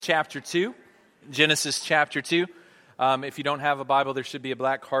chapter 2, Genesis chapter 2. If you don't have a Bible, there should be a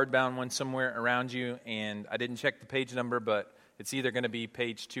black hardbound one somewhere around you, and I didn't check the page number, but it's either going to be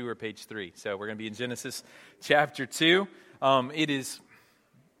page 2 or page 3. So we're going to be in Genesis chapter 2. It is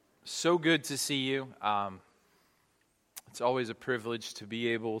so good to see you. It's always a privilege to be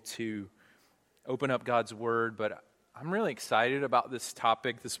able to open up God's Word, but I'm really excited about this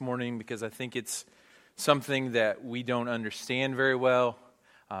topic this morning because I think it's something that we don't understand very well.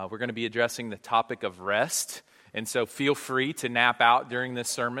 We're going to be addressing the topic of rest, and so feel free to nap out during this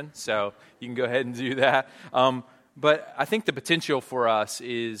sermon, so you can go ahead and do that. But I think the potential for us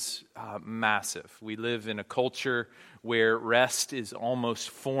is massive. We live in a culture where rest is almost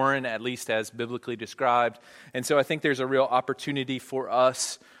foreign, at least as biblically described, and so I think there's a real opportunity for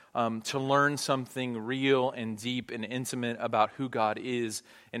us to learn something real and deep and intimate about who God is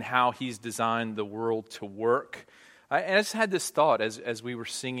and how He's designed the world to work. And I just had this thought as we were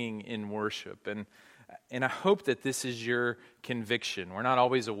singing in worship, and I hope that this is your conviction. We're not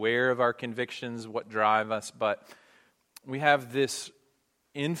always aware of our convictions, what drive us, but we have this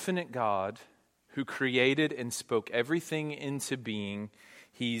infinite God who created and spoke everything into being.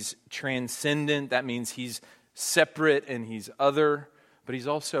 He's transcendent. That means He's separate and He's other, but He's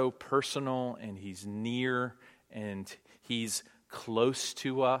also personal and He's near and He's close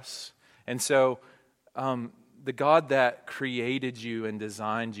to us. And so the God that created you and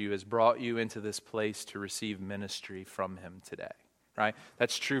designed you has brought you into this place to receive ministry from Him today, right?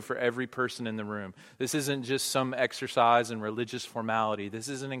 That's true for every person in the room. This isn't just some exercise in religious formality. This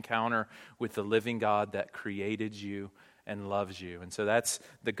is an encounter with the living God that created you and loves you. And so that's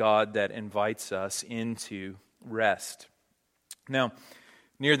the God that invites us into rest. Now,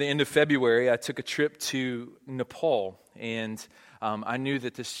 near the end of February, I took a trip to Nepal, and I knew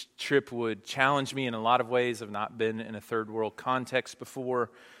that this trip would challenge me in a lot of ways. I've not been in a third world context before,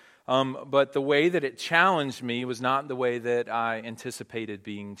 but the way that it challenged me was not the way that I anticipated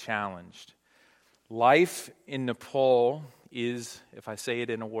being challenged. Life in Nepal is, if I say it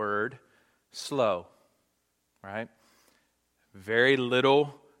in a word, slow, right? Very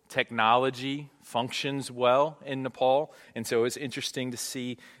little technology functions well in Nepal, and so it's interesting to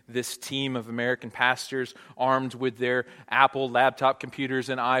see this team of American pastors armed with their Apple laptop computers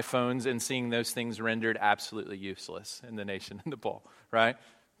and iPhones and seeing those things rendered absolutely useless in the nation of Nepal, right?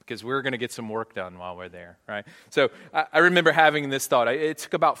 Because we're going to get some work done while we're there, right? So I remember having this thought. It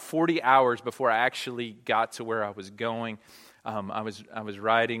took about 40 hours before I actually got to where I was going. I was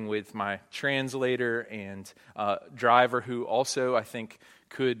riding with my translator and driver who also, I think,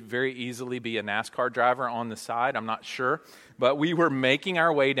 could very easily be a NASCAR driver on the side. I'm not sure. But we were making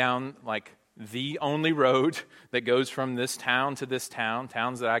our way down like the only road that goes from this town to this town,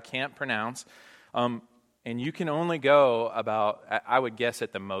 towns that I can't pronounce. And you can only go about, I would guess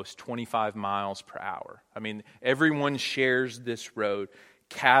at the most, 25 miles per hour. I mean, everyone shares this road.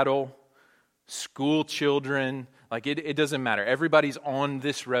 Cattle, school children, like it doesn't matter. Everybody's on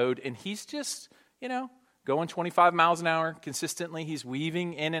this road, and he's just, going 25 miles an hour consistently. He's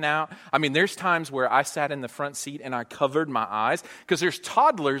weaving in and out. I mean, there's times where I sat in the front seat and I covered my eyes because there's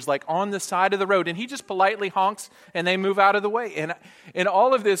toddlers like on the side of the road, and he just politely honks and they move out of the way. And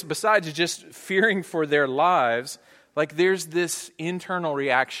all of this, besides just fearing for their lives, like there's this internal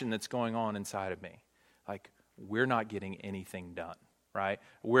reaction that's going on inside of me. Like, we're not getting anything done, right?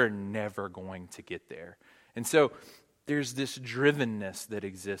 We're never going to get there. And so there's this drivenness that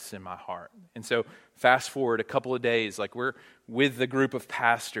exists in my heart. And so fast forward a couple of days, like we're with the group of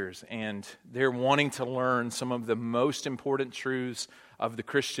pastors, and they're wanting to learn some of the most important truths of the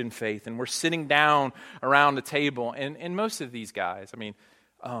Christian faith. And we're sitting down around the table, and most of these guys, I mean,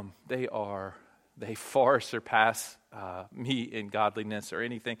 they far surpass me in godliness or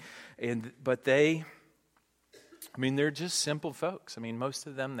anything. But they're just simple folks. I mean, most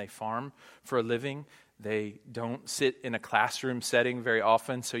of them, they farm for a living. They don't sit in a classroom setting very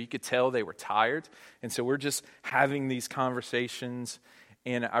often, so you could tell they were tired. And so we're just having these conversations,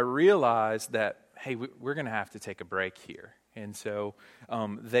 and I realized that, hey, we're going to have to take a break here. And so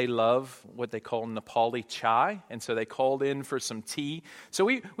they love what they call Nepali chai, and so they called in for some tea. So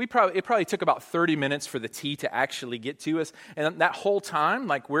it probably took about 30 minutes for the tea to actually get to us. And that whole time,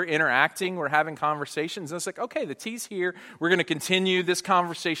 like we're interacting, we're having conversations, and it's like, okay, the tea's here. We're going to continue this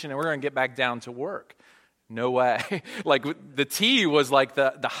conversation, and we're going to get back down to work. No way. Like the tea was like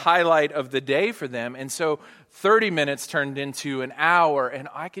the highlight of the day for them. And so 30 minutes turned into an hour, and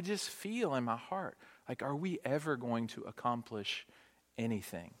I could just feel in my heart, like, are we ever going to accomplish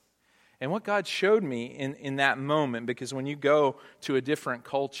anything? And what God showed me in that moment, because when you go to a different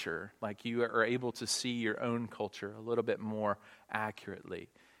culture, like you are able to see your own culture a little bit more accurately,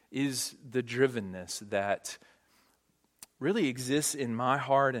 is the drivenness that really exists in my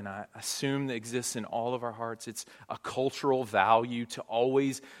heart, and I assume that exists in all of our hearts. It's a cultural value to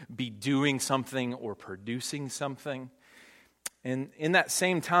always be doing something or producing something. And in that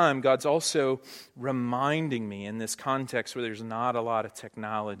same time, God's also reminding me in this context where there's not a lot of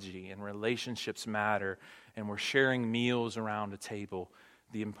technology and relationships matter and we're sharing meals around a table,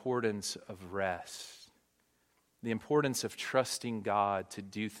 the importance of rest, the importance of trusting God to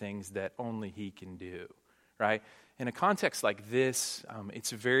do things that only He can do, right? In a context like this,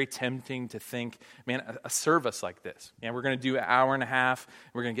 it's very tempting to think, man, a service like this, we're going to do an hour and a half,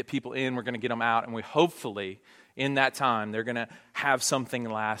 we're going to get people in, we're going to get them out, and we hopefully, in that time, they're going to have something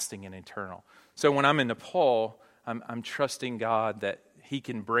lasting and eternal. So when I'm in Nepal, I'm trusting God that He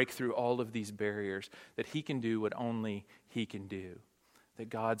can break through all of these barriers, that He can do what only He can do, that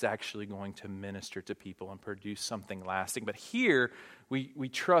God's actually going to minister to people and produce something lasting. But here, we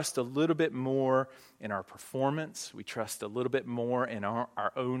trust a little bit more in our performance. We trust a little bit more in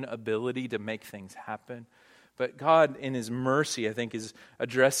our own ability to make things happen. But God, in His mercy, I think, is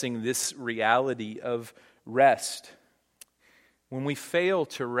addressing this reality of rest. When we fail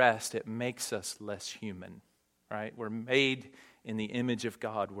to rest, it makes us less human, right? We're made in the image of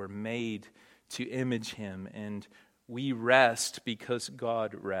God. We're made to image Him, and we rest because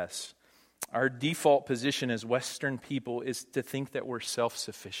God rests. Our default position as Western people is to think that we're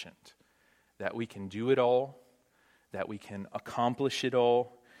self-sufficient, that we can do it all, that we can accomplish it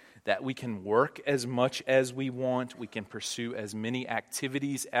all, that we can work as much as we want, we can pursue as many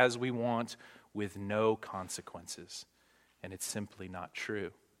activities as we want with no consequences. And it's simply not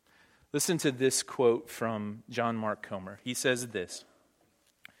true. Listen to this quote from John Mark Comer. He says this: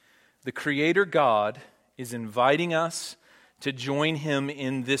 "The Creator God is inviting us to join Him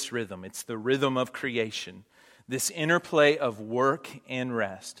in this rhythm. It's the rhythm of creation, this interplay of work and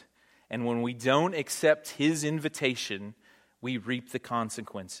rest. And when we don't accept His invitation, we reap the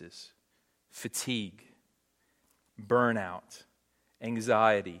consequences: fatigue, burnout,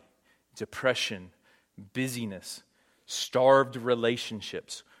 anxiety, depression, busyness, starved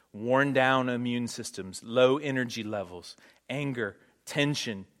relationships, worn down immune systems, low energy levels, anger,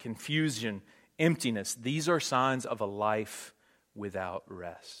 tension, confusion, emptiness. These are signs of a life without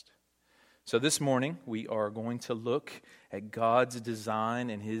rest." So this morning, we are going to look at God's design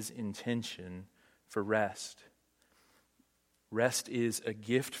and His intention for rest. Rest is a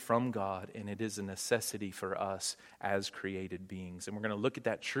gift from God, and it is a necessity for us as created beings. And we're going to look at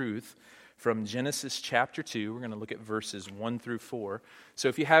that truth from Genesis chapter 2. We're going to look at verses 1 through 4. So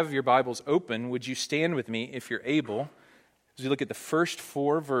if you have your Bibles open, would you stand with me, if you're able, as we look at the first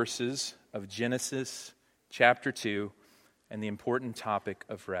 4 verses of Genesis chapter 2 and the important topic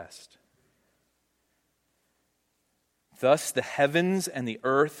of rest. "Thus the heavens and the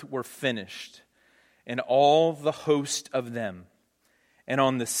earth were finished, and all the host of them. And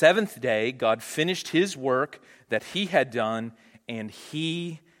on the 7th day God finished His work that He had done, and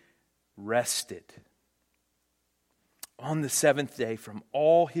He rested." On the 7th day from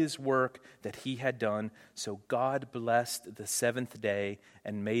all His work that He had done. So God blessed the 7th day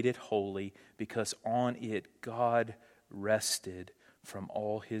and made it holy, because on it God rested from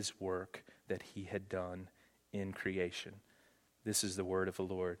all His work that He had done in creation. This is the word of the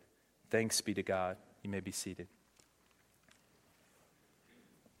Lord. Thanks be to God. You may be seated.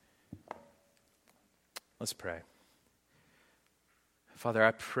 Let's pray. Father,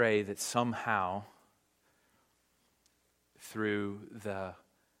 I pray that somehow, through the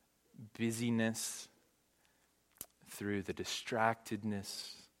busyness, through the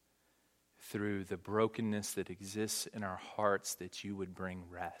distractedness, through the brokenness that exists in our hearts, that You would bring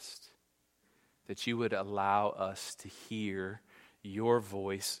rest, that You would allow us to hear Your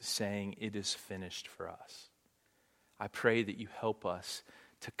voice saying, "It is finished" for us. I pray that You help us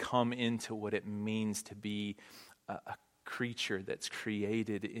to come into what it means to be a creature that's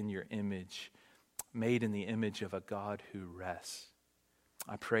created in Your image, made in the image of a God who rests.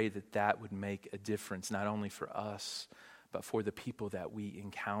 I pray that that would make a difference, not only for us, but for the people that we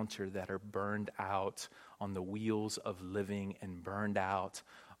encounter that are burned out on the wheels of living and burned out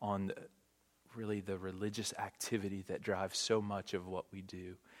on really the religious activity that drives so much of what we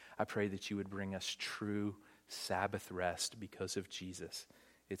do. I pray that You would bring us true Sabbath rest because of Jesus.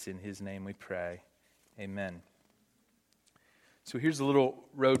 It's in His name we pray. Amen. So here's a little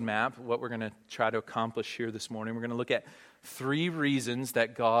roadmap of what we're going to try to accomplish here this morning. We're going to look at 3 reasons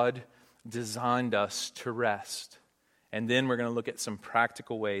that God designed us to rest. And then we're going to look at some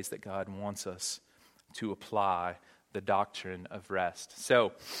practical ways that God wants us to apply the doctrine of rest.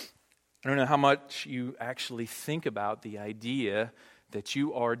 So I don't know how much you actually think about the idea that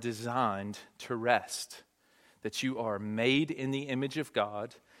you are designed to rest, that you are made in the image of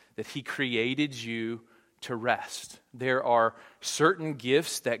God, that He created you to rest. There are certain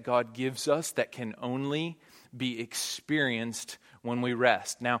gifts that God gives us that can only be experienced when we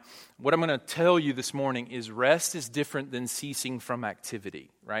rest. Now, what I'm going to tell you this morning is rest is different than ceasing from activity,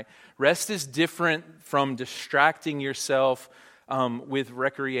 right? Rest is different from distracting yourself with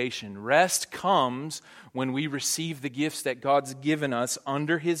recreation. Rest comes when we receive the gifts that God's given us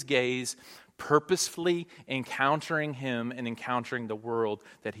under His gaze, purposefully encountering Him and encountering the world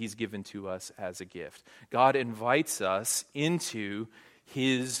that He's given to us as a gift. God invites us into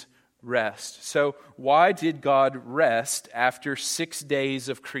His rest. So why did God rest after 6 days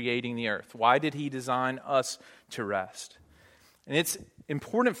of creating the earth? Why did He design us to rest? And it's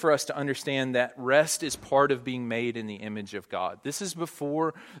important for us to understand that rest is part of being made in the image of God. This is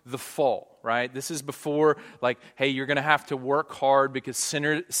before the fall, right? This is before, like, hey, you're going to have to work hard because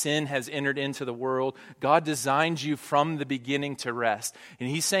sin has entered into the world. God designed you from the beginning to rest. And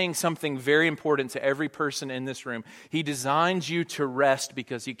He's saying something very important to every person in this room. He designed you to rest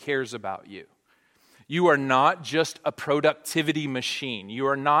because He cares about you. You are not just a productivity machine. You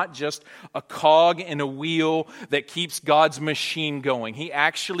are not just a cog in a wheel that keeps God's machine going. He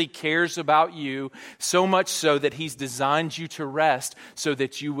actually cares about you so much so that He's designed you to rest so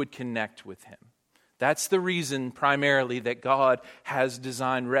that you would connect with Him. That's the reason primarily that God has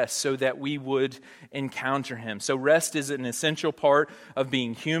designed rest, so that we would encounter Him. So rest is an essential part of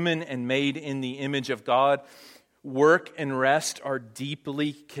being human and made in the image of God. Work and rest are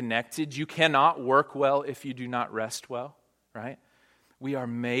deeply connected. You cannot work well if you do not rest well, right? We are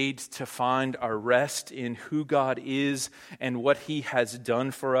made to find our rest in who God is and what He has done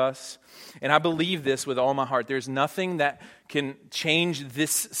for us. And I believe this with all my heart. There's nothing that can change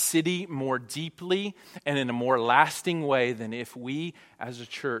this city more deeply and in a more lasting way than if we as a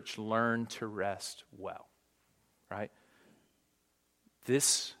church learn to rest well, right?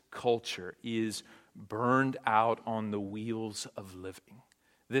 This culture is burned out on the wheels of living.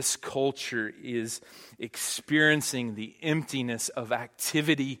 This culture is experiencing the emptiness of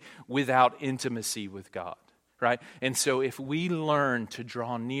activity without intimacy with God, right? And so if we learn to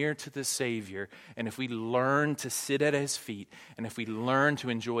draw near to the Savior, and if we learn to sit at His feet, and if we learn to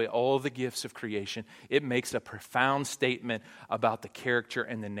enjoy all the gifts of creation, it makes a profound statement about the character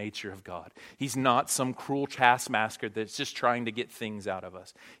and the nature of God. He's not some cruel taskmaster that's just trying to get things out of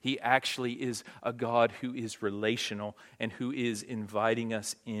us. He actually is a God who is relational and who is inviting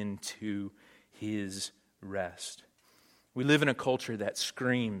us into His rest. We live in a culture that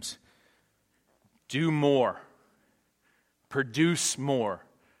screams, do more. Produce more,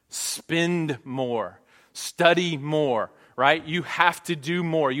 spend more, study more, right? You have to do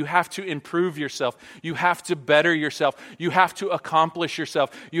more. You have to improve yourself. You have to better yourself. You have to accomplish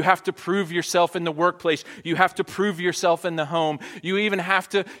yourself. You have to prove yourself in the workplace. You have to prove yourself in the home. You even have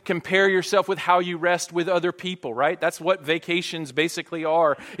to compare yourself with how you rest with other people, right? That's what vacations basically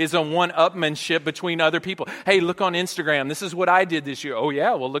are, is a one-upmanship between other people. Hey, look on Instagram. This is what I did this year. Oh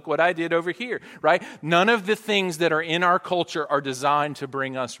yeah, well look what I did over here, right? None of the things that are in our culture are designed to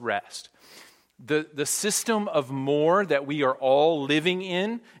bring us rest. The system of more that we are all living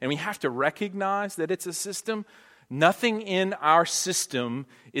in, and we have to recognize that it's a system, nothing in our system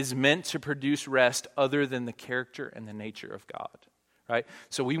is meant to produce rest other than the character and the nature of God, right?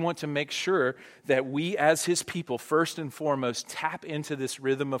 So we want to make sure that we as His people, first and foremost, tap into this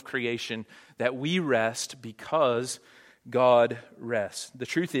rhythm of creation, that we rest because God rests. The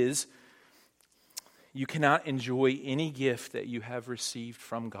truth is, you cannot enjoy any gift that you have received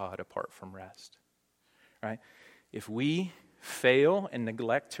from God apart from rest, right? If we fail and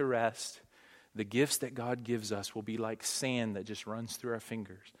neglect to rest, the gifts that God gives us will be like sand that just runs through our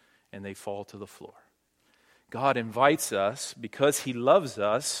fingers and they fall to the floor. God invites us, because He loves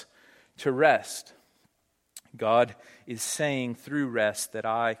us, to rest. God is saying through rest that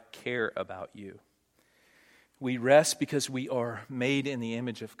I care about you. We rest because we are made in the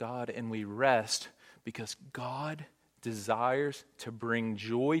image of God, and we rest because God desires to bring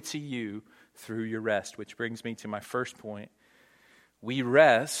joy to you through your rest, which brings me to my first point. We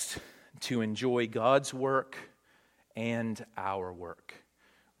rest to enjoy God's work and our work.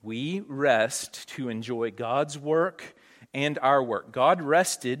 We rest to enjoy God's work and our work. God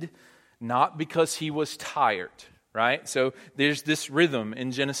rested not because He was tired, right? So there's this rhythm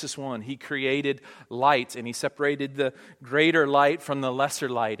in Genesis 1. He created light, and He separated the greater light from the lesser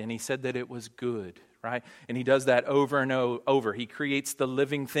light, and He said that it was good, right? And he does that over and over. He creates the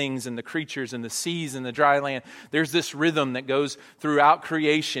living things and the creatures and the seas and the dry land. There's this rhythm that goes throughout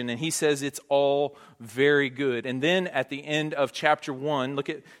creation, and he says it's all very good. And then at the end of chapter 1, look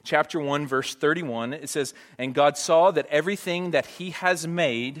at chapter 1, verse 31. It says, "And God saw that everything that he has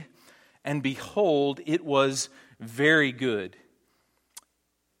made, and behold, it was very good.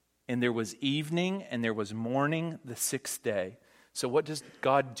 And there was evening and there was morning the sixth day." So what does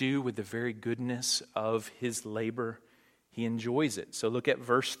God do with the very goodness of his labor? He enjoys it. So look at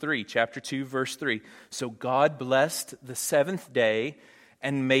verse 3, chapter 2, verse 3. "So God blessed the seventh day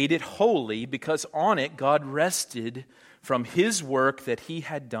and made it holy, because on it God rested from his work that he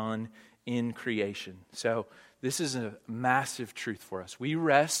had done in creation." So this is a massive truth for us. We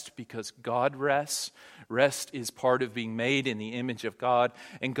rest because God rests. Rest is part of being made in the image of God.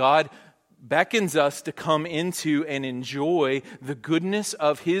 And God beckons us to come into and enjoy the goodness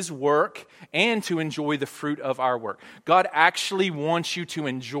of his work and to enjoy the fruit of our work. God actually wants you to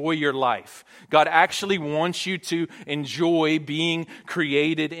enjoy your life. God actually wants you to enjoy being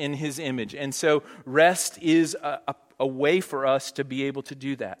created in his image. And so rest is a way for us to be able to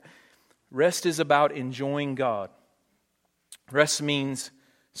do that. Rest is about enjoying God. Rest means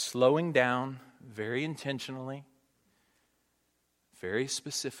slowing down very intentionally, very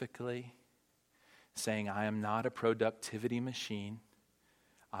specifically, saying, I am not a productivity machine.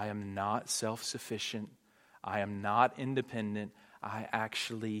 I am not self-sufficient. I am not independent. I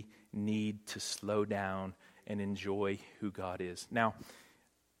actually need to slow down and enjoy who God is. Now,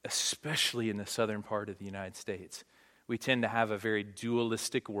 especially in the southern part of the United States, we tend to have a very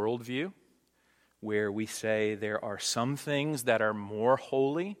dualistic worldview where we say there are some things that are more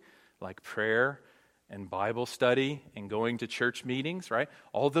holy, like prayer and Bible study and going to church meetings, right?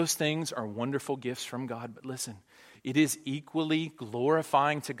 All those things are wonderful gifts from God. But listen, it is equally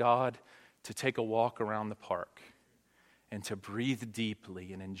glorifying to God to take a walk around the park and to breathe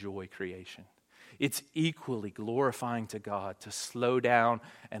deeply and enjoy creation. It's equally glorifying to God to slow down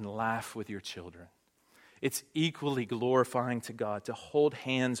and laugh with your children. It's equally glorifying to God to hold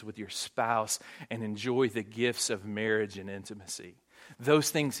hands with your spouse and enjoy the gifts of marriage and intimacy. Those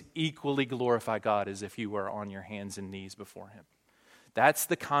things equally glorify God as if you were on your hands and knees before him. That's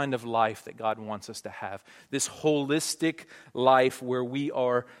the kind of life that God wants us to have. This holistic life where we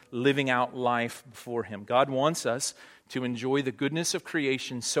are living out life before him. God wants us to enjoy the goodness of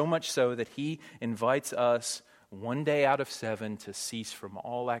creation so much so that he invites us one day out of 7 to cease from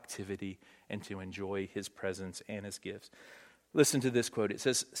all activity and to enjoy his presence and his gifts. Listen to this quote. It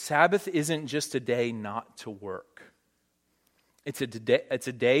says, "Sabbath isn't just a day not to work. It's a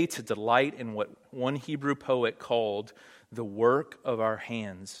day to delight in what one Hebrew poet called the work of our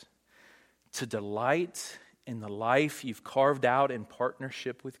hands. To delight in the life you've carved out in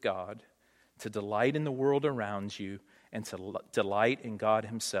partnership with God, to delight in the world around you, and to delight in God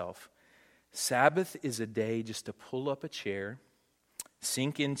himself. Sabbath is a day just to pull up a chair,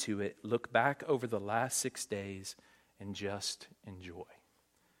 sink into it, look back over the last 6 days, and just enjoy."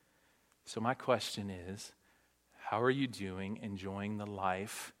 So my question is, how are you doing enjoying the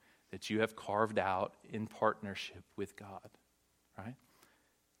life that you have carved out in partnership with God? Right?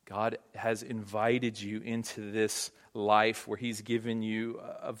 God has invited you into this life where he's given you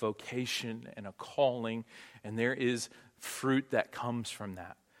a vocation and a calling, and there is fruit that comes from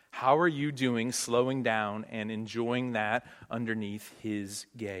that. How are you doing slowing down and enjoying that underneath his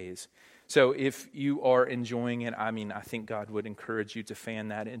gaze? So if you are enjoying it, I think God would encourage you to fan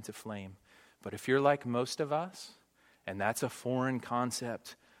that into flame. But if you're like most of us, and that's a foreign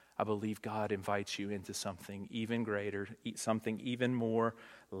concept, I believe God invites you into something even greater, something even more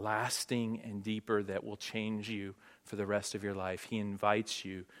lasting and deeper that will change you for the rest of your life. He invites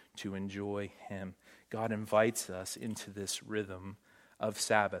you to enjoy him. God invites us into this rhythm of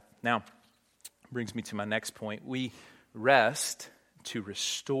Sabbath. Now, brings me to my next point. We rest to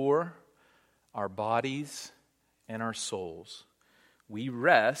restore our bodies and our souls. We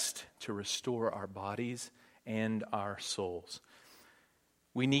rest to restore our bodies and our souls.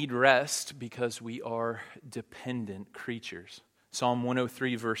 We need rest because we are dependent creatures. Psalm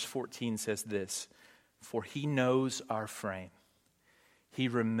 103 verse 14 says this, "For he knows our frame. He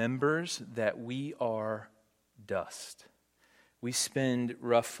remembers that we are dust." We spend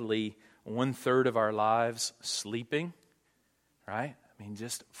roughly 1/3 of our lives sleeping, right?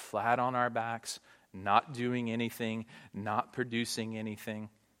 Just flat on our backs, not doing anything, not producing anything.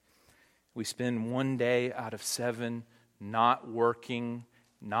 We spend 1 day out of 7 not working,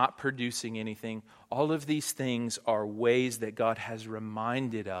 not producing anything. All of these things are ways that God has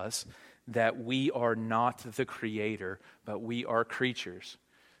reminded us that we are not the creator, but we are creatures.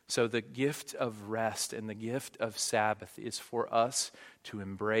 So the gift of rest and the gift of Sabbath is for us to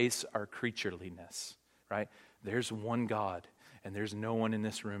embrace our creatureliness, right? There's one God, and there's no one in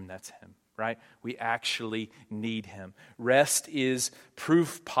this room that's him, right? We actually need him. Rest is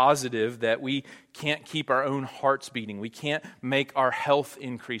proof positive that we can't keep our own hearts beating. We can't make our health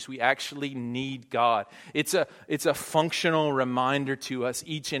increase. We actually need God. It's a functional reminder to us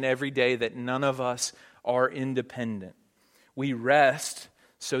each and every day that none of us are independent. We rest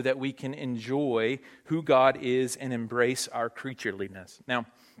so that we can enjoy who God is and embrace our creatureliness. Now,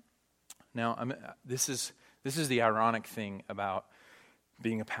 this is the ironic thing about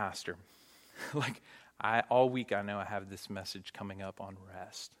being a pastor. All week I know I have this message coming up on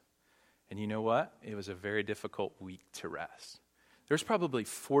rest. And you know what? It was a very difficult week to rest. There's probably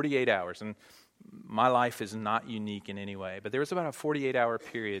 48 hours, and my life is not unique in any way, but there was about a 48-hour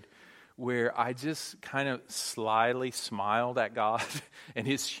period where I just kind of slyly smiled at God and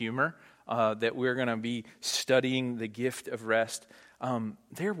his humor, that we're going to be studying the gift of rest.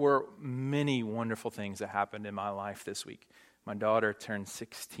 There were many wonderful things that happened in my life this week. My daughter turned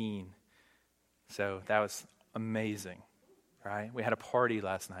 16, so that was amazing, right? We had a party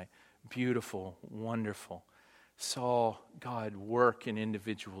last night. Beautiful, wonderful. Saw God work in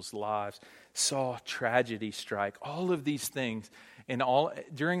individuals' lives, saw tragedy strike, all of these things. And all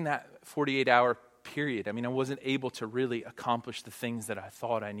during that 48-hour period, I wasn't able to really accomplish the things that I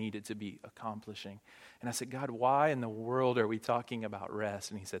thought I needed to be accomplishing. And I said, God, why in the world are we talking about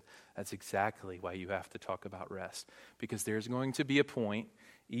rest? And he said, that's exactly why you have to talk about rest. Because there's going to be a point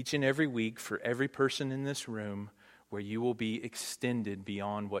each and every week for every person in this room where you will be extended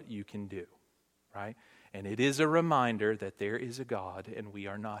beyond what you can do, right? And it is a reminder that there is a God and we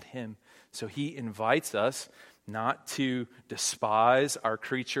are not him. So he invites us not to despise our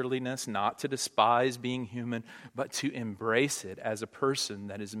creatureliness, not to despise being human, but to embrace it as a person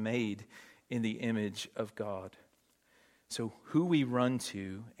that is made in the image of God. So who we run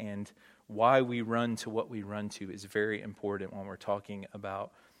to and why we run to what we run to is very important when we're talking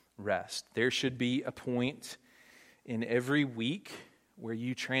about rest. There should be a point in every week where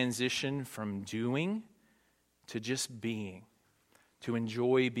you transition from doing to just being, to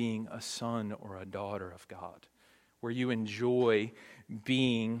enjoy being a son or a daughter of God, where you enjoy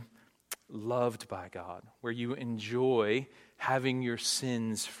being loved by God, where you enjoy having your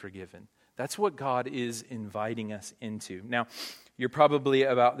sins forgiven. That's what God is inviting us into. Now, you're probably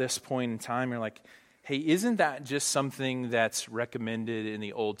about this point in time, you're like, hey, isn't that just something that's recommended in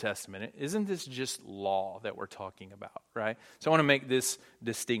the Old Testament? Isn't this just law that we're talking about, right? So I want to make this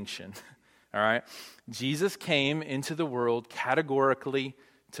distinction, all right? Jesus came into the world categorically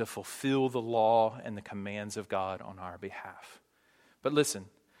to fulfill the law and the commands of God on our behalf. But listen,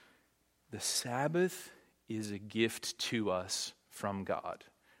 the Sabbath is a gift to us from God,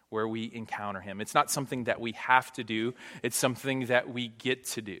 where we encounter him. It's not something that we have to do. It's something that we get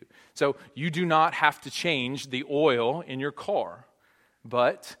to do. So you do not have to change the oil in your car,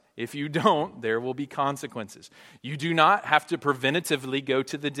 but if you don't, there will be consequences. You do not have to preventatively go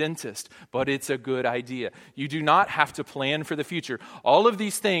to the dentist, but it's a good idea. You do not have to plan for the future. All of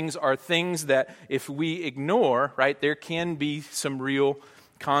these things are things that if we ignore, right, there can be some real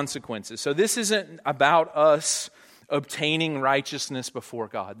consequences. So this isn't about us obtaining righteousness before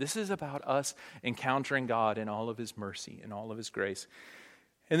God. This is about us encountering God in all of his mercy and all of his grace.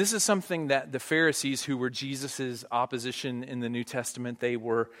 And this is something that the Pharisees, who were Jesus' opposition in the New Testament, they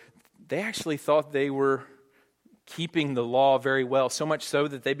actually thought they were keeping the law very well, so much so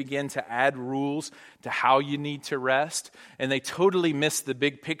that they began to add rules to how you need to rest, and they totally missed the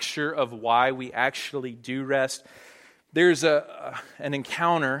big picture of why we actually do rest. There's an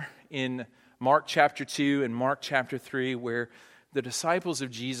encounter in Mark chapter 2 and Mark chapter 3 where the disciples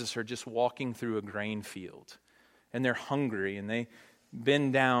of Jesus are just walking through a grain field, and they're hungry, and they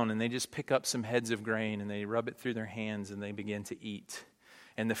bend down and they just pick up some heads of grain and they rub it through their hands and they begin to eat.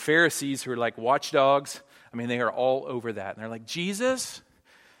 And the Pharisees, who are like watchdogs, they are all over that. And they're like, Jesus,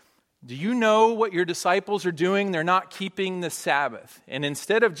 do you know what your disciples are doing? They're not keeping the Sabbath. And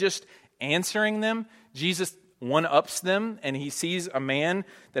instead of just answering them, Jesus one-ups them, and he sees a man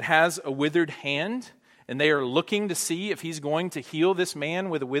that has a withered hand, and they are looking to see if he's going to heal this man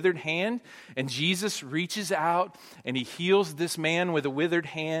with a withered hand. And Jesus reaches out and he heals this man with a withered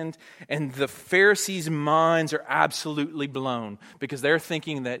hand. And the Pharisees' minds are absolutely blown because they're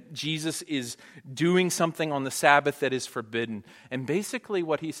thinking that Jesus is doing something on the Sabbath that is forbidden. And basically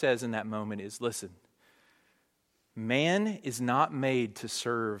what he says in that moment is, listen, man is not made to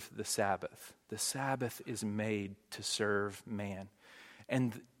serve the Sabbath. The Sabbath is made to serve man.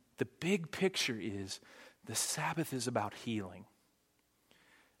 And the big picture is the Sabbath is about healing.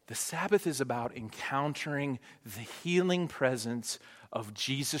 The Sabbath is about encountering the healing presence of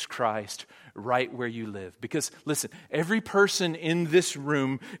Jesus Christ right where you live. Because listen, every person in this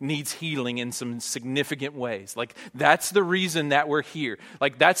room needs healing in some significant ways. Like, that's the reason that we're here.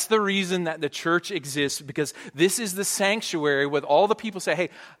 Like, that's the reason that the church exists, because this is the sanctuary with all the people say, hey,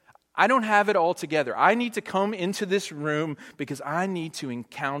 I don't have it all together. I need to come into this room because I need to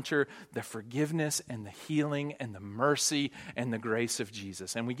encounter the forgiveness and the healing and the mercy and the grace of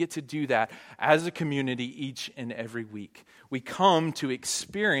Jesus. And we get to do that as a community each and every week. We come to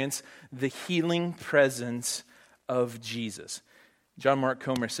experience the healing presence of Jesus. John Mark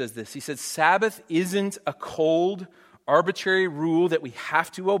Comer says this. He says, Sabbath isn't a cold, arbitrary rule that we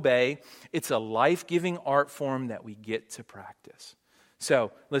have to obey. It's a life-giving art form that we get to practice.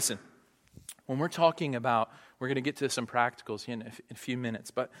 So, listen, when we're talking about, we're going to get to some practicals in a few minutes,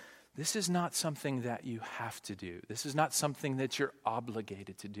 but this is not something that you have to do. This is not something that you're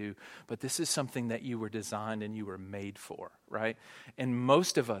obligated to do, but this is something that you were designed and you were made for, right? And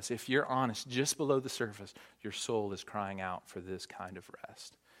most of us, if you're honest, just below the surface, your soul is crying out for this kind of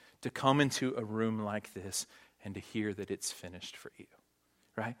rest. To come into a room like this and to hear that it's finished for you,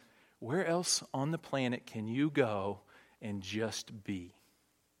 right? Where else on the planet can you go and just be?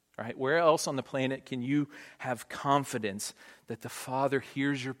 Right? Where else on the planet can you have confidence that the Father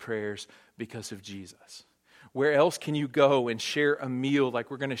hears your prayers because of Jesus? Where else can you go and share a meal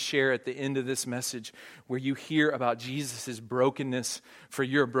like we're going to share at the end of this message, where you hear about Jesus' brokenness for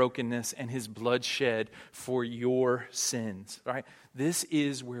your brokenness and his blood shed for your sins? Right? This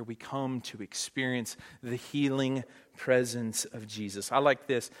is where we come to experience the healing presence of Jesus. I like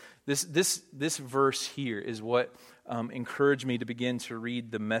this. This verse here is what encouraged me to begin to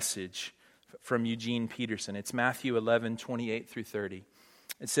read the Message from Eugene Peterson. It's Matthew 11, 28 through 30.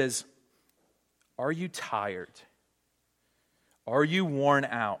 It says, "Are you tired? Are you worn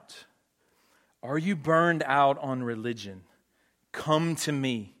out? Are you burned out on religion? Come to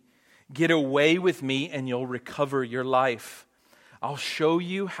me. Get away with me and you'll recover your life. I'll show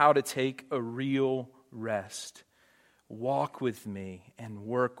you how to take a real rest. Walk with me and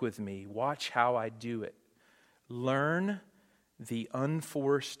work with me. Watch how I do it. Learn the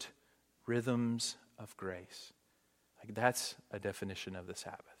unforced rhythms of grace." Like, that's a definition of the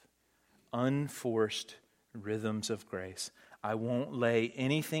Sabbath. Unforced rhythms of grace. I won't lay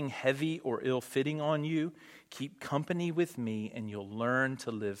anything heavy or ill-fitting on you. Keep company with me and you'll learn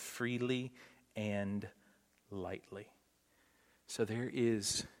to live freely and lightly. So there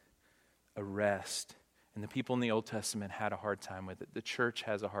is a rest. And the people in the Old Testament had a hard time with it. The church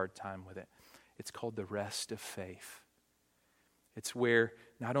has a hard time with it. It's called the rest of faith. It's where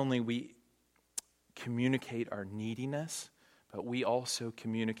not only we communicate our neediness, but we also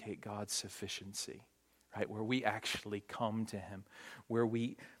communicate God's sufficiency, right? Where we actually come to him, where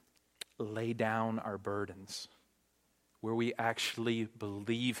we lay down our burdens, where we actually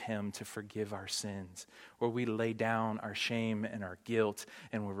believe him to forgive our sins, where we lay down our shame and our guilt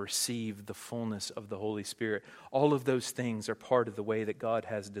and we receive the fullness of the Holy Spirit. All of those things are part of the way that God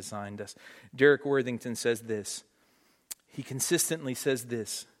has designed us. Derek Worthington says this. He consistently says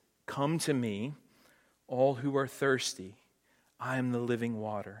this, "Come to me, all who are thirsty. I am the living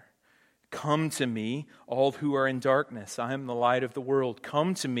water. Come to me, all who are in darkness. I am the light of the world.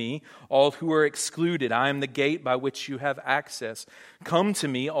 Come to me, all who are excluded. I am the gate by which you have access. Come to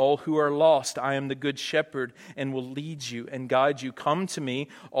me, all who are lost. I am the good shepherd and will lead you and guide you. Come to me,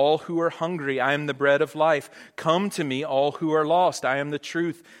 all who are hungry. I am the bread of life. Come to me, all who are lost. I am the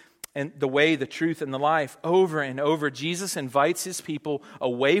truth and the way, the truth, and the life." Over and over, Jesus invites his people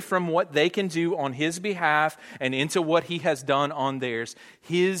away from what they can do on his behalf and into what he has done on theirs.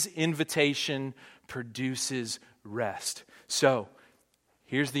 His invitation produces rest. So,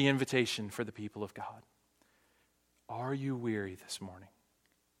 here's the invitation for the people of God. Are you weary this morning?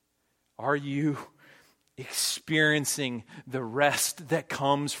 Are you experiencing the rest that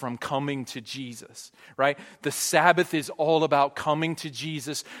comes from coming to Jesus, right? The Sabbath is all about coming to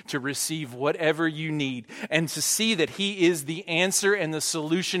Jesus to receive whatever you need and to see that he is the answer and the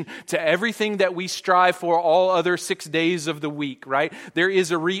solution to everything that we strive for all other 6 days of the week, right? There is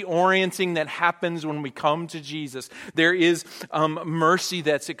a reorienting that happens when we come to Jesus. There is mercy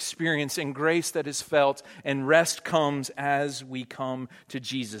that's experienced and grace that is felt, and rest comes as we come to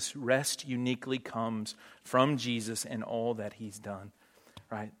Jesus. Rest uniquely comes from Jesus and all that he's done,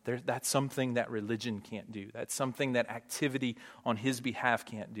 right? That's something that religion can't do. That's something that activity on his behalf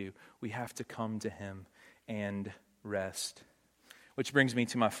can't do. We have to come to him and rest. Which brings me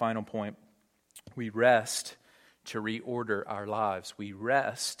to my final point. We rest to reorder our lives. We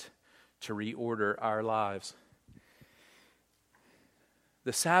rest to reorder our lives.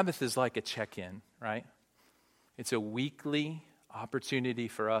 The Sabbath is like a check-in, right? It's a weekly opportunity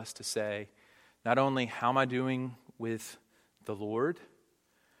for us to say, not only how am I doing with the Lord,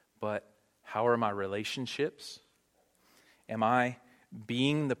 but how are my relationships? Am I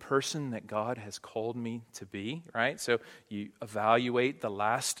being the person that God has called me to be, right? So you evaluate the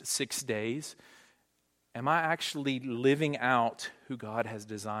last 6 days. Am I actually living out who God has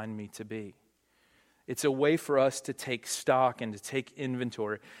designed me to be? It's a way for us to take stock and to take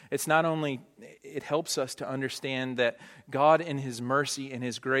inventory. It's not only, it helps us to understand that God in His mercy and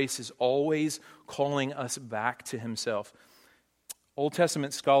His grace is always calling us back to Himself. Old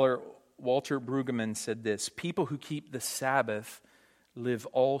Testament scholar Walter Brueggemann said this: people who keep the Sabbath live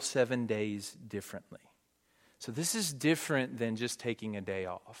all 7 days differently. So this is different than just taking a day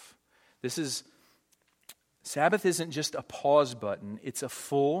off. Sabbath isn't just a pause button, it's a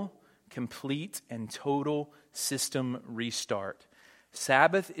full, complete, and total system restart.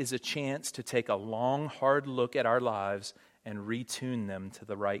 Sabbath is a chance to take a long, hard look at our lives and retune them to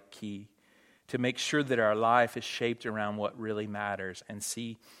the right key, to make sure that our life is shaped around what really matters,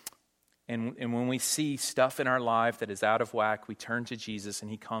 and when we see stuff in our life that is out of whack, we turn to Jesus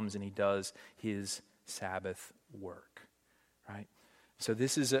and He comes and He does His Sabbath work, right? So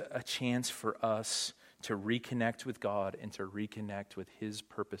this is a chance for us to reconnect with God and to reconnect with His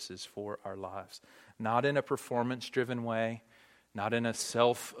purposes for our lives. Not in a performance-driven way, not in a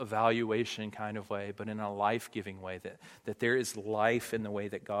self-evaluation kind of way, but in a life-giving way, that there is life in the way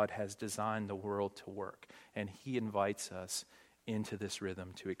that God has designed the world to work. And He invites us into this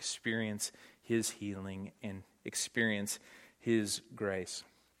rhythm to experience His healing and experience His grace.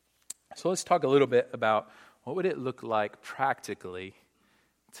 So let's talk a little bit about what would it look like practically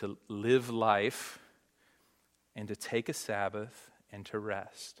to live life and to take a Sabbath and to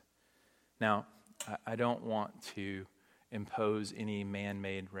rest. Now, I don't want to impose any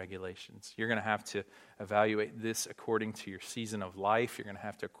man-made regulations. You're going to have to evaluate this according to your season of life. You're going to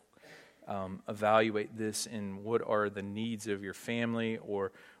have to evaluate this in what are the needs of your family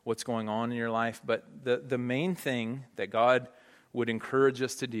or what's going on in your life. But the main thing that God would encourage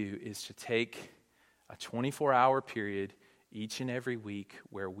us to do is to take a 24-hour period each and every week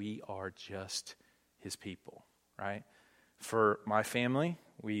where we are just His people, right? For my family,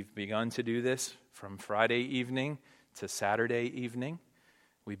 we've begun to do this from Friday evening to Saturday evening.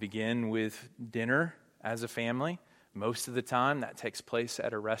 We begin with dinner as a family. Most of the time, that takes place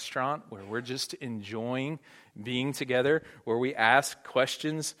at a restaurant where we're just enjoying being together, where we ask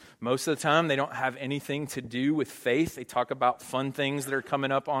questions. Most of the time, they don't have anything to do with faith. They talk about fun things that are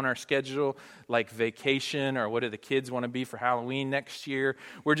coming up on our schedule, like vacation or what do the kids want to be for Halloween next year.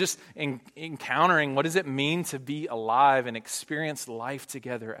 We're just encountering what does it mean to be alive and experience life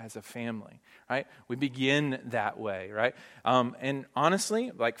together as a family, right? We begin that way, right? And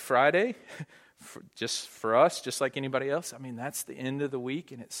honestly, like Friday... just for us, just like anybody else, I mean, that's the end of the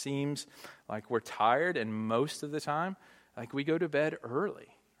week, and it seems like we're tired, and most of the time, like we go to bed early,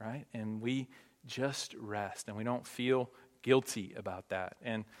 right? And we just rest, and we don't feel guilty about that.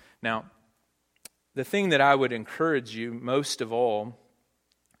 And now, the thing that I would encourage you most of all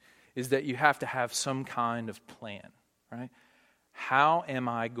is that you have to have some kind of plan, right? How am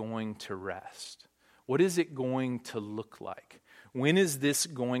I going to rest? What is it going to look like? When is this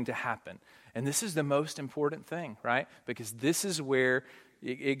going to happen? And this is the most important thing, right? Because this is where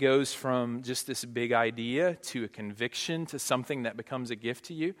it goes from just this big idea to a conviction to something that becomes a gift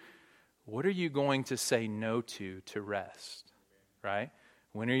to you. What are you going to say no to rest, right?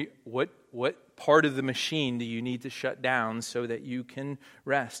 What part of the machine do you need to shut down so that you can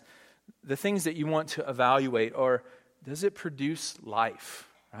rest? The things that you want to evaluate are, does it produce life,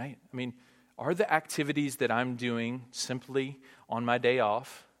 right? I mean, are the activities that I'm doing simply on my day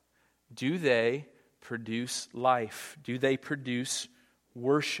off, do they produce life? Do they produce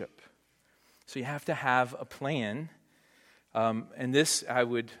worship? So you have to have a plan. And this I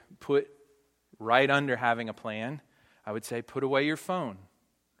would put right under having a plan. I would say put away your phone,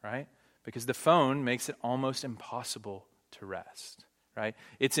 right? Because the phone makes it almost impossible to rest, right?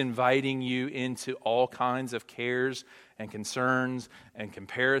 It's inviting you into all kinds of cares and concerns and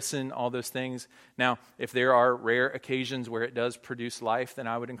comparison, all those things. Now, if there are rare occasions where it does produce life, then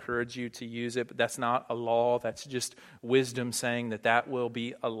I would encourage you to use it. But that's not a law. That's just wisdom saying that will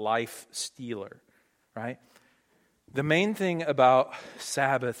be a life stealer, right? The main thing about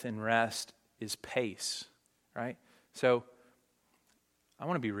Sabbath and rest is pace, right? So I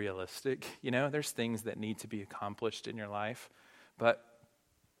want to be realistic. You know, there's things that need to be accomplished in your life. But,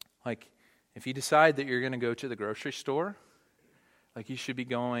 like, if you decide that you're going to go to the grocery store, like, you should be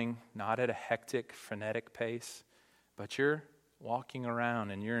going not at a hectic, frenetic pace, but you're walking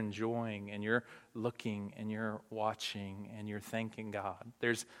around and you're enjoying and you're looking and you're watching and you're thanking God.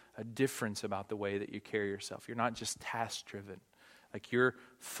 There's a difference about the way that you carry yourself. You're not just task driven. Like you're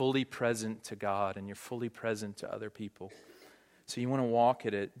fully present to God and you're fully present to other people. So you want to walk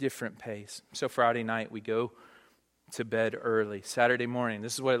at a different pace. So Friday night we go to bed early. Saturday morning,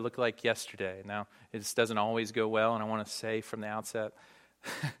 this is what it looked like yesterday. Now, it just doesn't always go well, and I want to say from the outset,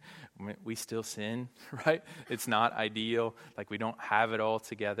 we still sin, right? It's not ideal. Like we don't have it all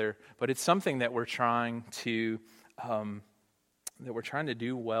together, but it's something that we're trying to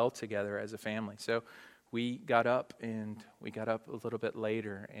do well together as a family. So we got up a little bit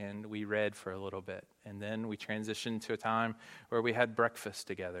later and we read for a little bit. And then we transitioned to a time where we had breakfast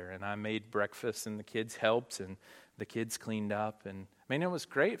together. And I made breakfast and the kids helped and the kids cleaned up. And I mean, it was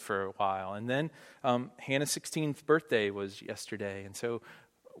great for a while. And then Hannah's 16th birthday was yesterday. And so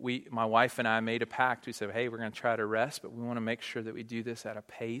my wife and I made a pact. We said, hey, we're going to try to rest, but we want to make sure that we do this at a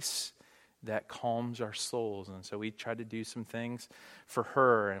pace that calms our souls. And so we tried to do some things for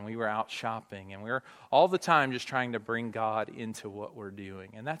her, and we were out shopping, and we were all the time just trying to bring God into what we're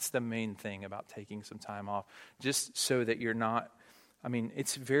doing. And that's the main thing about taking some time off, just so that you're not, I mean,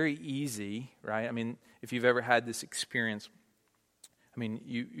 it's very easy, right? I mean, if you've ever had this experience, I mean,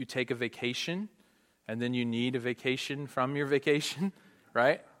 you take a vacation, and then you need a vacation from your vacation,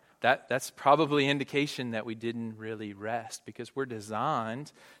 right? That's probably indication that we didn't really rest, because we're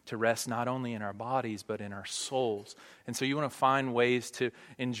designed to rest not only in our bodies but in our souls. And so you want to find ways to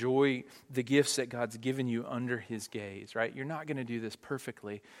enjoy the gifts that God's given you under His gaze, right? You're not going to do this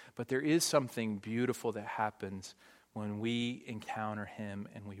perfectly, but there is something beautiful that happens when we encounter Him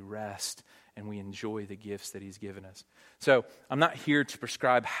and we rest and we enjoy the gifts that He's given us. So I'm not here to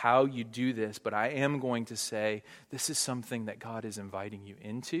prescribe how you do this, but I am going to say this is something that God is inviting you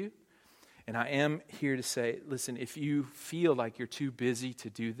into. And I am here to say, listen, if you feel like you're too busy to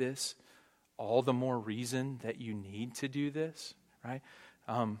do this, all the more reason that you need to do this, right?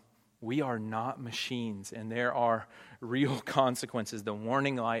 We are not machines, and there are real consequences. The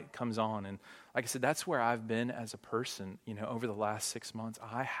warning light comes on, and like I said, that's where I've been as a person, over the last 6 months.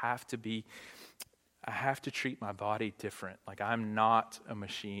 I have to treat my body different. Like I'm not a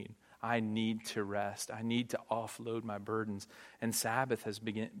machine. I need to rest. I need to offload my burdens, and Sabbath has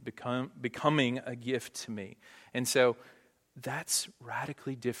becoming a gift to me. And so that's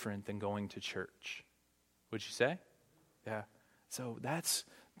radically different than going to church. Would you say? Yeah. So that's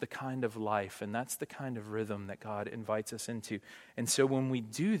the kind of life, and that's the kind of rhythm that God invites us into. And so when we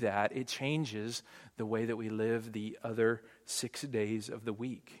do that, it changes the way that we live the other 6 days of the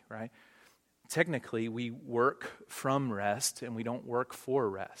week, right? Technically, we work from rest, and we don't work for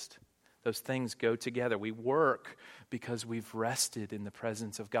rest. Those things go together. We work because we've rested in the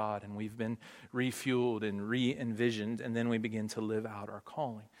presence of God, and we've been refueled and re-envisioned, and then we begin to live out our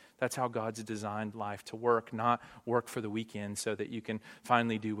calling. That's how God's designed life to work, not work for the weekend so that you can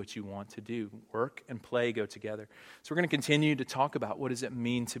finally do what you want to do. Work and play go together. So we're going to continue to talk about what does it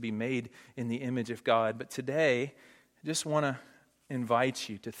mean to be made in the image of God. But today, I just want to invite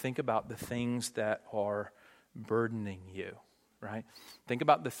you to think about the things that are burdening you. Right? Think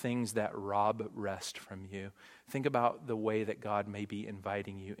about the things that rob rest from you. Think about the way that God may be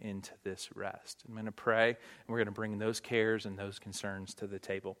inviting you into this rest. I'm going to pray, and we're going to bring those cares and those concerns to the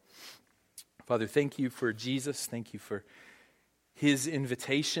table. Father, thank you for Jesus. Thank you for His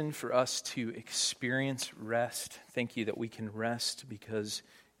invitation for us to experience rest. Thank you that we can rest because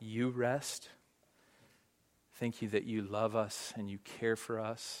you rest. Thank you that you love us and you care for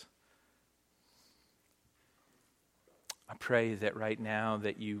us. I pray that right now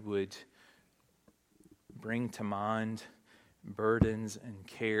that you would bring to mind burdens and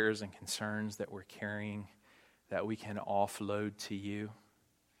cares and concerns that we're carrying, that we can offload to you,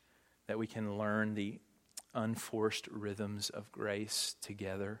 that we can learn the unforced rhythms of grace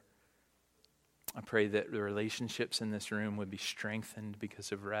together. I pray that the relationships in this room would be strengthened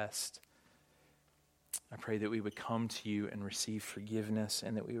because of rest. I pray that we would come to you and receive forgiveness,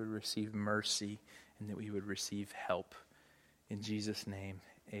 and that we would receive mercy, and that we would receive help. In Jesus' name,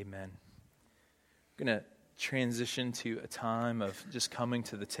 amen. I'm going to transition to a time of just coming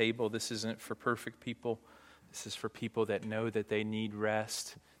to the table. This isn't for perfect people. This is for people that know that they need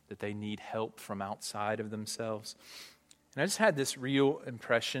rest, that they need help from outside of themselves. And I just had this real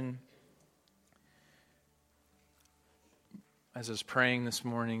impression as I was praying this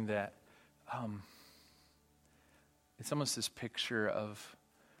morning that it's almost this picture of,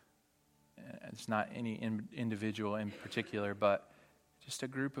 it's not any individual in particular, but just a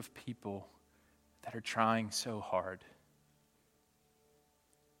group of people that are trying so hard.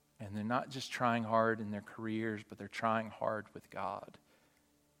 And they're not just trying hard in their careers, but they're trying hard with God.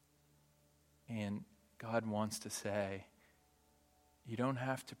 And God wants to say, you don't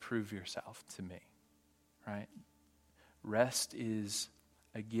have to prove yourself to me, right? Rest is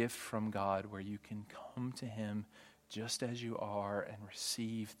a gift from God where you can come to him just as you are and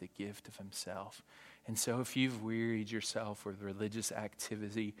receive the gift of himself. And so if you've wearied yourself with religious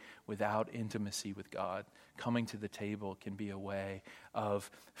activity without intimacy with God, coming to the table can be a way of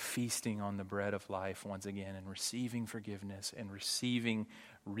feasting on the bread of life once again and receiving forgiveness and receiving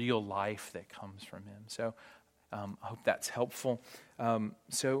real life that comes from him. So I hope that's helpful.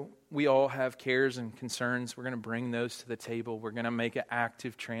 So we all have cares and concerns. We're going to bring those to the table. We're going to make an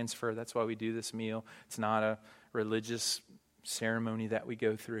active transfer. That's why we do this meal. It's not a religious ceremony that we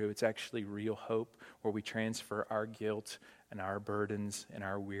go through. It's actually real hope where we transfer our guilt and our burdens and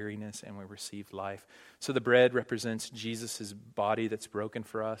our weariness and we receive life. So the bread represents Jesus' body that's broken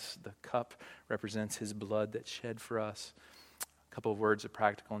for us. The cup represents his blood that's shed for us. A couple of words of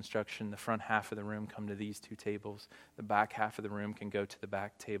practical instruction. The front half of the room come to these two tables. The back half of the room can go to the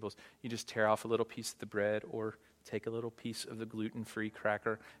back tables. You just tear off a little piece of the bread or take a little piece of the gluten-free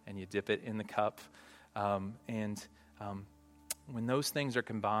cracker and you dip it in the cup. When those things are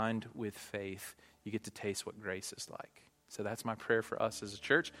combined with faith, you get to taste what grace is like. So that's my prayer for us as a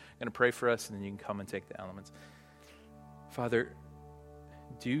church. I'm going to pray for us, and then you can come and take the elements. Father,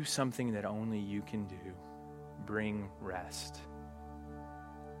 do something that only you can do. Bring rest.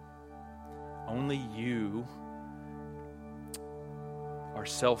 Only you are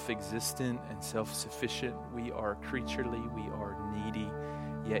self-existent and self-sufficient. We are creaturely. We are needy.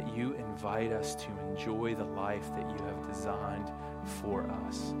 Yet you invite us to enjoy the life that you have designed for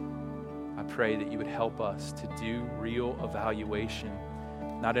us. I pray that you would help us to do real evaluation,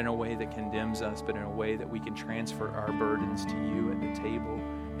 not in a way that condemns us, but in a way that we can transfer our burdens to you at the table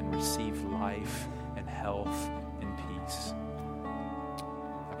and receive life and health and peace.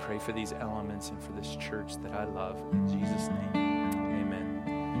 I pray for these elements and for this church that I love. In Jesus' name.